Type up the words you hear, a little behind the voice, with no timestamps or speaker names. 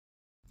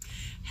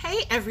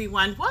Hey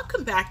everyone,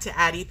 welcome back to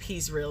Addie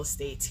P's Real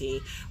Estate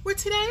Tea, where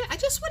today I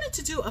just wanted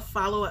to do a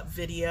follow-up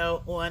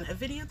video on a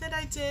video that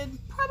I did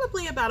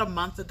probably about a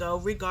month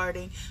ago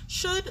regarding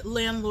should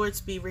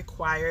landlords be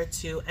required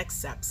to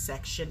accept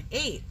Section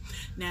 8.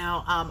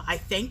 Now, I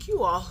thank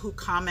you all who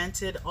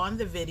commented on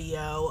the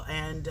video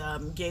and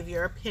gave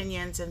your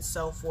opinions and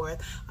so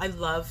forth. I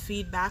love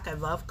feedback. I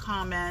love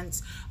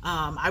comments.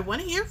 I want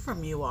to hear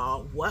from you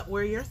all. What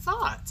were your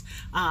thoughts?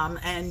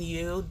 And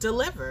you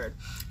delivered.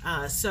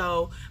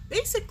 So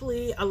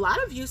basically, a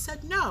lot of you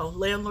said no,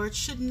 landlords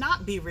should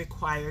not be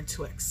required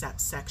to accept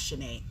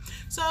Section 8.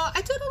 So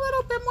I did a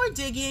little bit more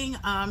digging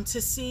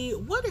to see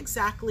what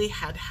exactly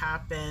had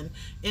happened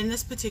in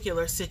this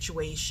particular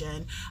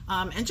situation.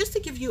 And just to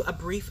give you a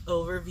brief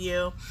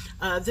overview,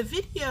 the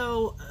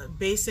video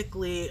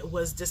basically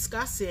was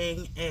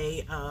discussing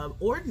a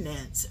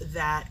ordinance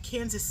that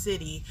Kansas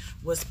City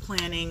was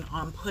planning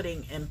on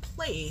putting in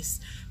place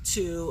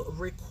to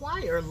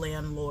require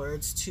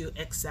landlords to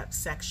accept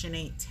Section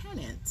 8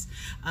 tenants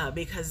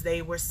because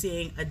they were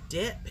seeing a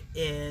dip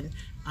in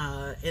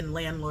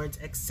landlords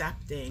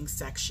accepting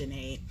Section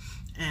 8.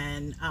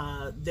 And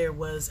there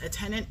was a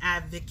tenant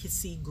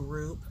advocacy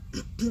group,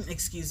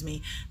 excuse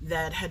me,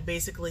 that had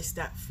basically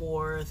stepped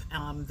forth.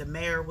 The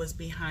mayor was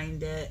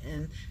behind it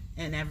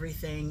and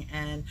everything.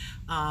 And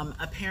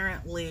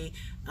apparently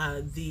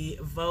the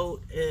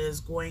vote is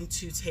going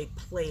to take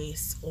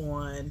place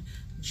on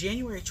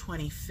January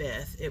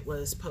 25th. It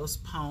was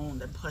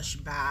postponed and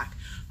pushed back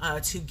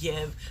to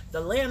give the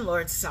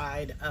landlord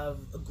side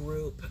of a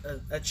group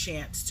a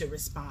chance to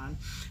respond.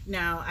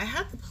 Now, I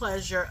had the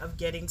pleasure of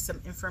getting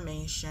some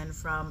information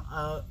from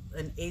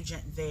an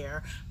agent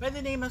there by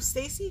the name of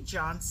Stacy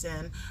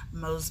Johnson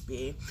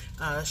Mosby.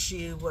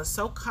 She was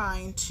so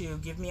kind to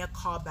give me a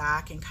call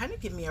back and kind of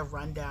give me a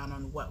rundown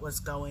on what was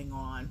going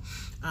on,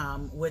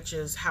 which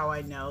is how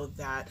I know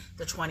that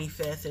the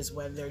 25th is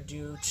when they're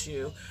due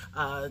to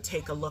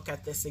take a look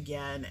at this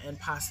again and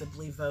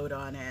possibly vote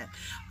on it.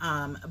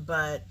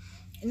 But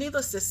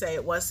needless to say,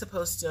 it was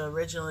supposed to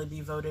originally be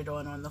voted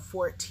on the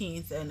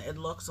 14th, and it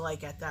looked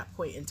like at that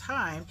point in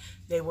time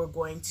they were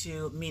going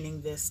to,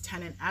 meaning this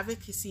tenant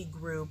advocacy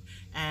group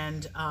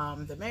and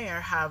the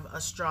mayor, have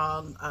a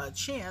strong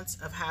chance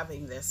of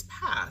having this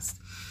passed.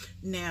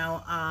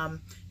 Now,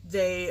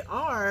 they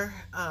are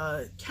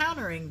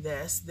countering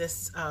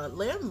this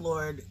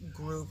landlord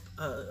group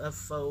of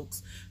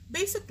folks,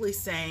 basically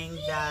saying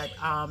that,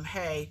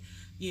 hey,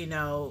 you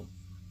know,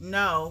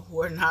 no,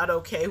 we're not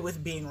okay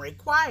with being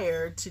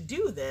required to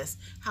do this.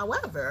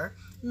 However,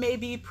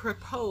 maybe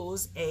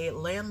propose a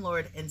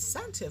landlord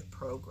incentive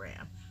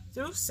program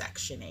through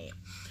Section 8.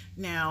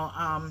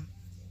 Now,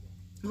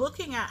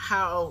 looking at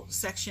how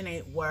Section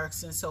 8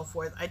 works and so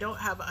forth, I don't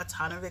have a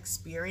ton of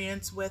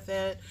experience with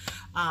it,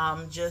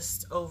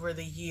 just over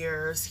the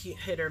years,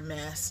 hit or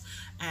miss.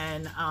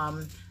 And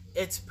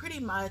it's pretty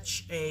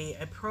much a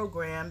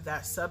program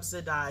that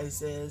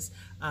subsidizes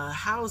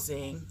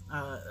housing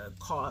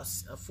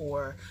costs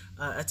for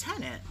a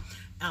tenant.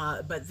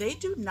 But they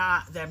do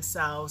not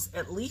themselves,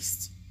 at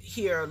least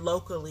here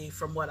locally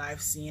from what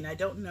I've seen, I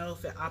don't know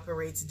if it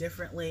operates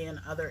differently in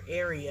other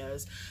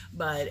areas,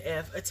 but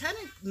if a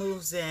tenant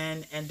moves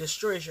in and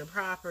destroys your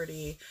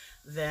property,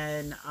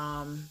 then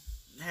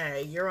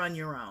hey, you're on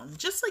your own,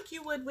 just like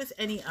you would with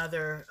any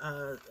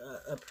other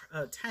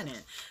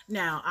tenant.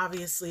 Now,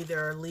 obviously,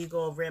 there are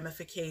legal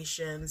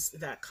ramifications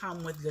that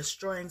come with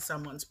destroying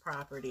someone's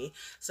property,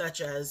 such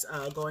as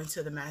going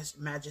to the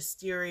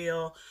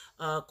magisterial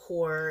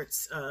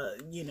courts,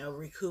 you know,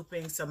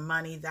 recouping some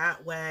money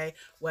that way,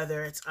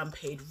 whether it's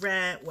unpaid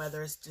rent,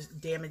 whether it's just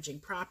damaging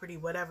property,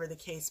 whatever the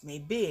case may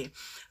be.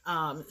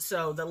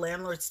 So the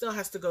landlord still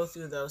has to go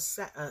through those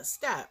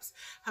steps.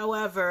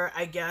 However,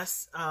 I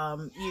guess,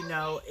 you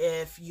know,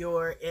 if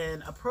you're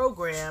in a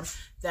program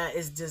that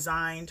is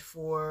designed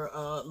for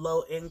a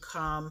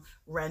low-income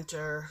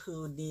renter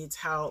who needs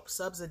help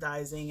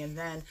subsidizing, and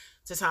then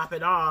to top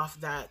it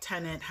off, that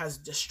tenant has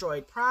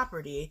destroyed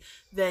property,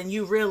 then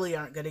you really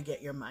aren't going to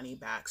get your money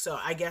back. So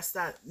I guess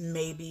that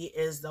maybe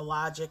is the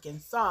logic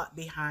and thought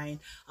behind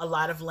a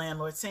lot of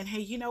landlords saying,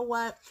 hey, you know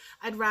what?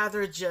 I'd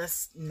rather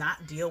just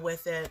not deal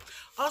with it.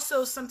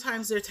 Also,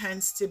 sometimes there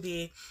tends to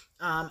be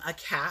a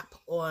cap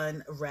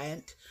on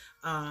rent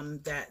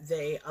that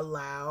they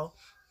allow,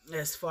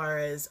 as far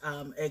as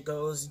it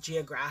goes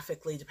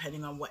geographically,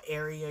 depending on what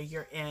area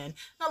you're in. And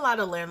a lot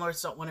of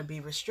landlords don't want to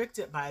be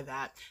restricted by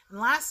that. And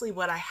lastly,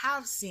 what I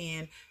have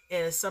seen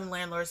is some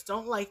landlords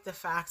don't like the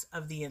fact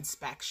of the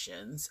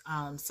inspections.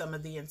 Some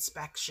of the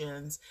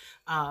inspections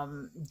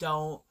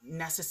don't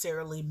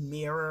necessarily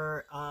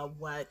mirror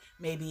what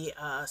maybe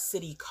a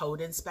city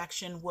code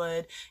inspection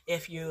would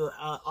if you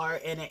are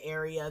in an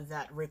area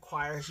that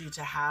requires you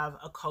to have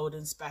a code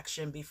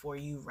inspection before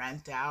you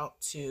rent out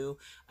to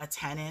a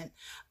tenant.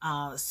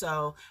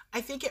 So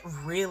I think it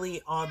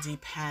really all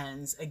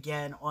depends,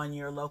 again, on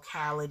your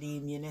locality,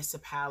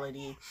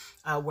 municipality,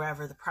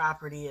 wherever the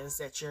property is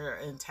that you're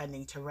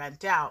intending to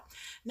rent out.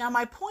 Now,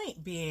 my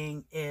point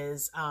being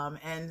is,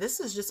 and this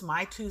is just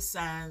my 2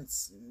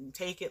 cents,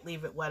 take it,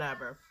 leave it,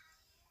 whatever.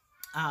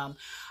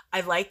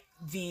 I like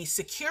the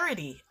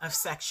security of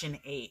Section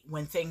 8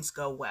 when things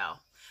go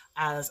well,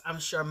 as I'm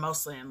sure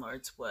most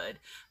landlords would.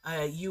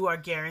 You are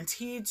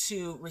guaranteed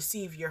to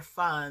receive your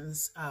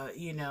funds,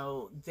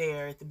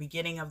 there at the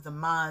beginning of the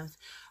month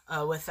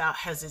without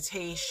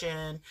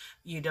hesitation.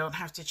 You don't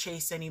have to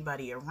chase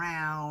anybody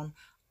around.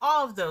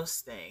 All of those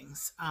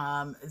things.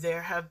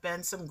 There have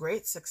been some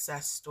great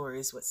success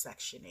stories with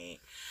Section 8.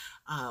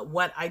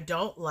 What I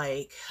don't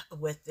like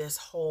with this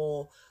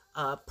whole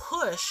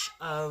push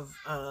of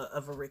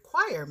a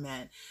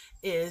requirement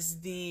is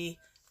the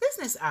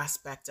business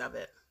aspect of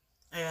it.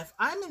 If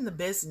I'm in the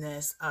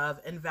business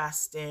of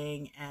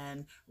investing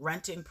and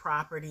renting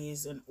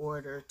properties in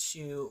order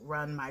to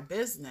run my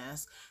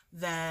business,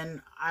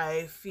 then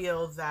I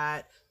feel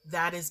that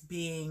that is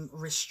being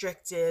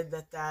restricted,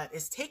 that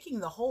is taking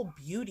the whole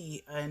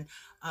beauty and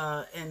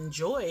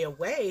joy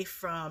away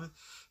from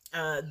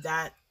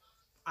that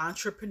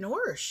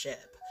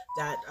entrepreneurship,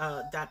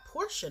 that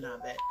portion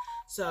of it.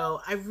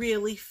 So I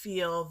really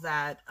feel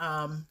that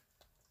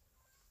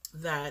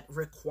that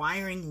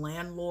requiring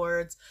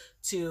landlords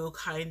to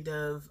kind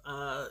of,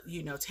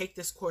 take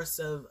this course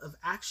of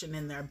action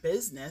in their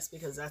business,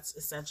 because that's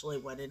essentially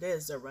what it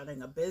is. They're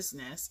running a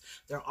business.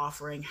 They're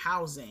offering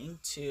housing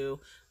to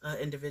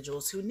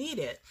individuals who need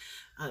it.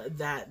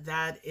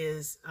 That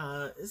is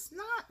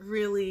not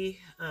really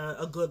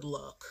a good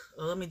look.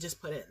 Let me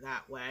just put it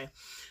that way.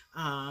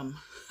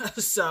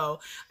 So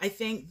I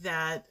think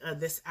that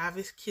this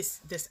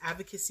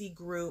advocacy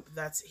group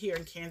that's here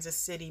in Kansas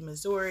City,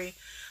 Missouri,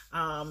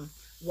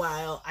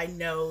 while I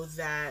know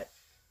that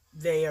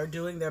they are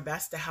doing their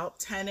best to help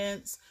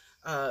tenants,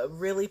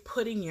 really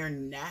putting your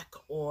neck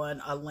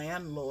on a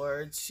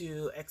landlord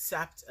to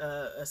accept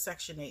a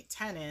Section 8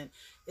 tenant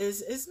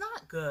is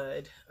not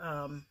good.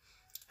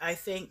 I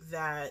think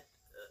that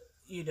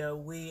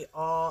we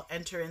all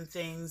enter in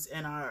things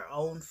in our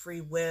own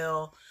free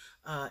will,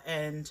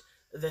 and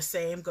the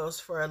same goes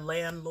for a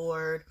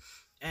landlord.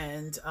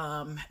 And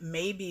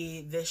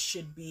maybe this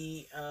should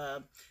be,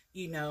 a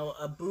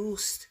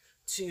boost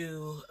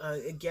to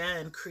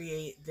again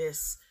create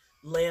this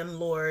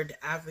landlord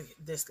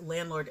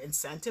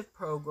incentive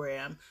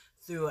program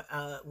through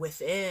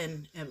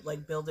within, and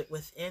like build it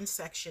within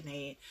Section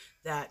 8,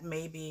 that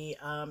maybe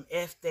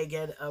if they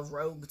get a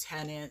rogue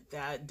tenant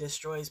that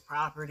destroys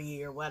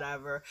property or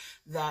whatever,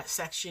 that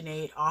Section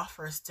 8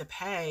 offers to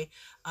pay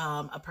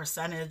a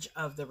percentage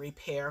of the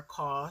repair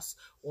costs,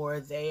 or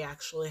they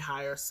actually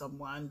hire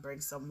someone, bring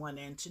someone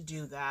in to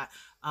do that,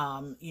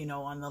 on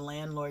the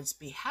landlord's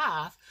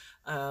behalf,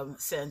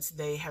 since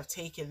they have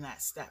taken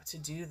that step to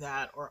do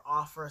that, or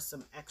offer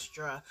some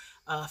extra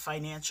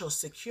financial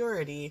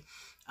security,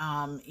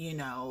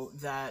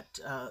 that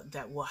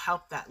will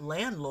help that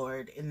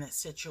landlord in this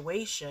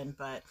situation.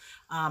 But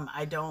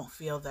I don't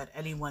feel that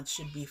any landlord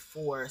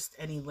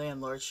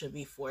should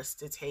be forced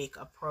to take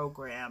a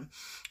program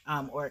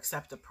or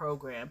accept a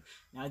program.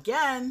 Now,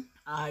 again,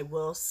 I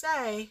will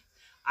say,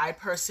 I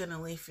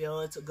personally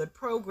feel it's a good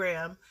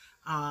program.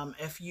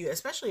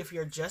 Especially if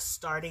you're just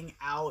starting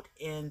out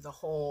in the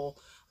whole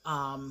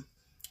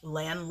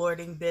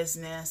landlording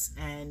business,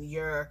 and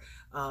your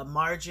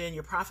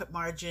profit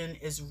margin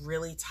is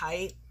really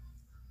tight,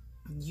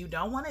 you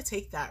don't want to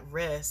take that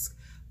risk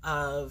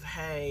of,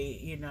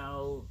 hey,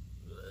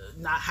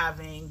 not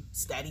having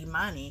steady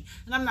money.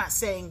 And I'm not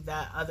saying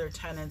that other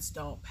tenants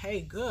don't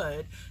pay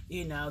good,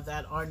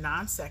 that are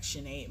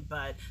non-Section 8,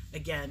 but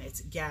again,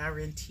 it's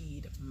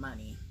guaranteed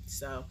money.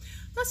 So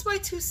that's my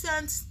 2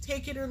 cents.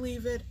 Take it or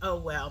leave it. Oh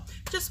well.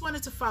 Just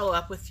wanted to follow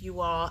up with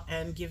you all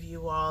and give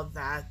you all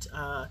that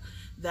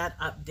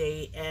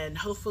update, and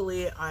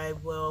hopefully I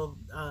will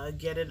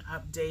get an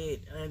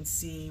update and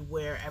see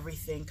where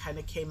everything kind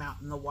of came out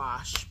in the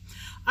wash.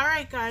 All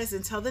right, guys,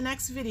 until the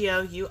next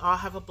video, you all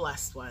have a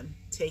blessed one.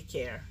 Take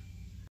care.